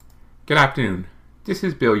Good afternoon. This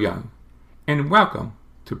is Bill Young, and welcome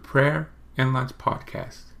to Prayer and Lunch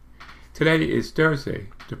Podcast. Today is Thursday,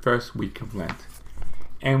 the first week of Lent,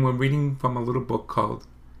 and we're reading from a little book called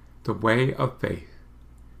The Way of Faith,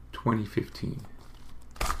 2015.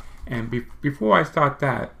 And before I start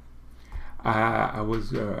that, I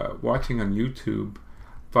was watching on YouTube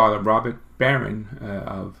Father Robert Barron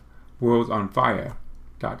of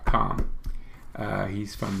worldsonfire.com.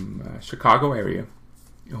 He's from Chicago area,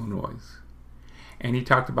 Illinois. And he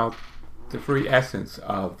talked about the three essence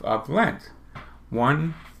of Lent.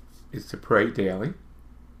 One is to pray daily.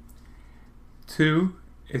 2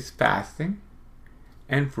 is fasting.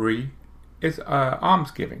 And 3 is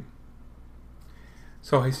almsgiving.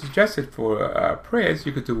 So he suggested for prayers,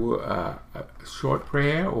 you could do a short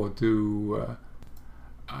prayer or do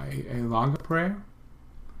a longer prayer,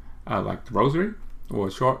 like the Rosary, or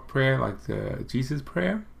a short prayer like the Jesus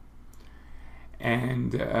Prayer.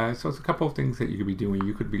 And so it's a couple of things that you could be doing.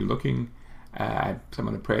 You could be looking at some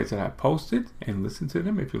of the prayers that I posted and listen to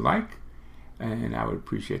them if you like. And I would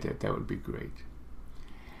appreciate that. That would be great.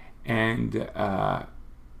 And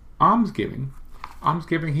almsgiving,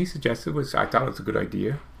 he suggested, which I thought was a good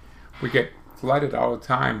idea. We get flooded all the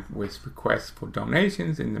time with requests for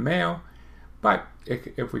donations in the mail. But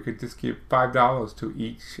if we could just give $5 to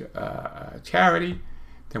each charity,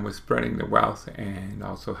 then we're spreading the wealth and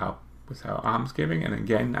also help with our almsgiving. And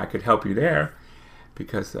again, I could help you there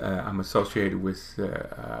because I'm associated with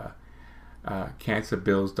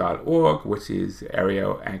cancerbills.org, which is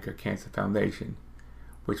Ariel Anchor Cancer Foundation,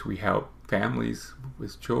 which we help families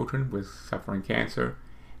with children with suffering cancer,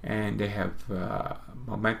 and they have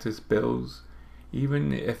momentous bills.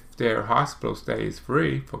 Even if their hospital stay is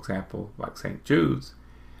free, for example, like St. Jude's,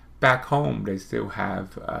 back home they still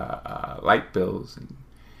have light bills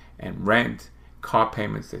and rent, car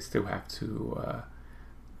payments they still have to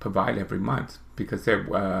provide every month because they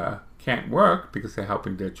can't work because they're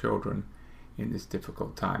helping their children in this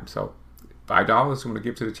difficult time. So $5 I'm going to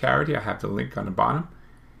give to the charity. I have the link on the bottom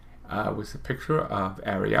with a picture of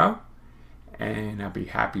Ariel, and I'll be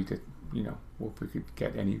happy to, if we could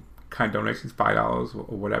get any kind of donations, $5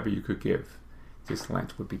 or whatever you could give this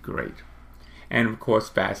Lent would be great. And of course,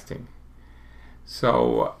 fasting.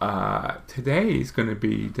 So today is going to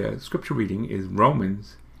be, the scripture reading is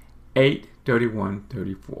Romans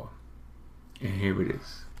 8:31-34. And here it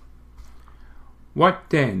is. What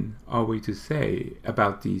then are we to say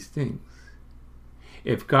about these things?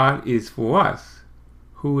 If God is for us,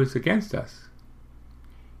 who is against us?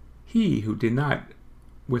 He who did not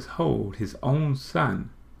withhold his own Son,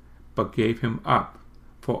 but gave him up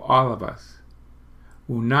for all of us,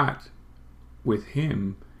 will not with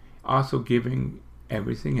him also giving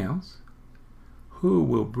everything else? Who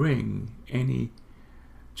will bring any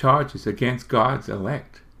charges against God's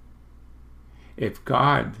elect? If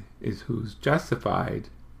God is who's justified,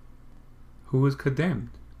 who is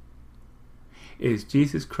condemned? Is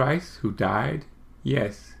Jesus Christ who died?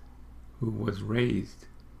 Yes, who was raised,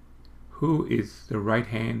 who is the right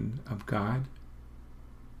hand of God,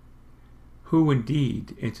 who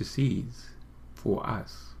indeed intercedes for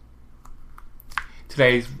us.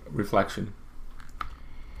 Today's reflection.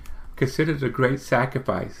 Consider the great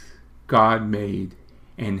sacrifice God made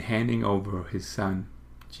in handing over his Son,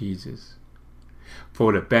 Jesus,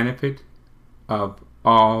 for the benefit of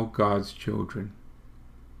all God's children.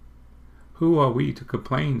 Who are we to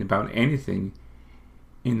complain about anything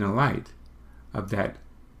in the light of that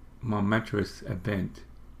momentous event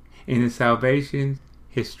in the salvation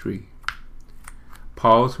history?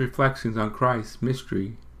 Paul's reflections on Christ's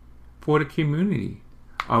mystery for the community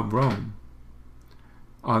of Rome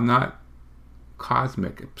are not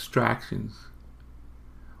cosmic abstractions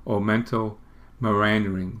or mental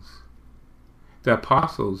meanderings. The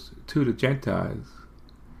apostles to the Gentiles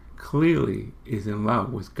clearly is in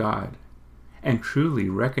love with God and truly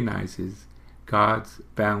recognizes God's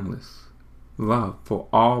boundless love for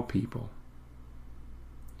all people.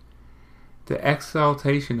 The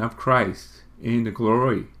exaltation of Christ in the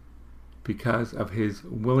glory because of his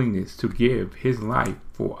willingness to give his life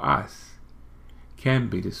for us can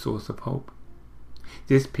be the source of hope.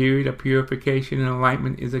 This period of purification and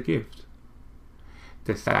enlightenment is a gift.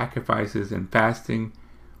 The sacrifices and fasting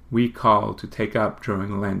we call to take up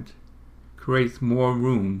during Lent creates more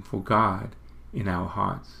room for God in our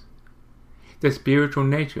hearts. The spiritual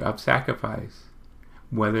nature of sacrifice,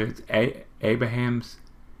 whether it's Abraham's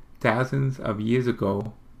thousands of years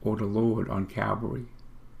ago or the Lord on Calvary,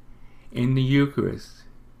 in the Eucharist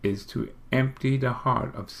is to empty the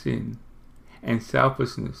heart of sin and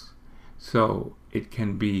selfishness so it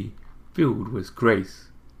can be filled with grace,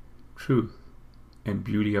 truth, and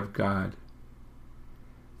beauty of God.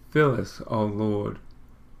 Fill us, O Lord,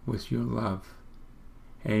 with your love.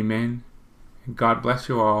 Amen. And God bless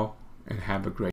you all, and have a great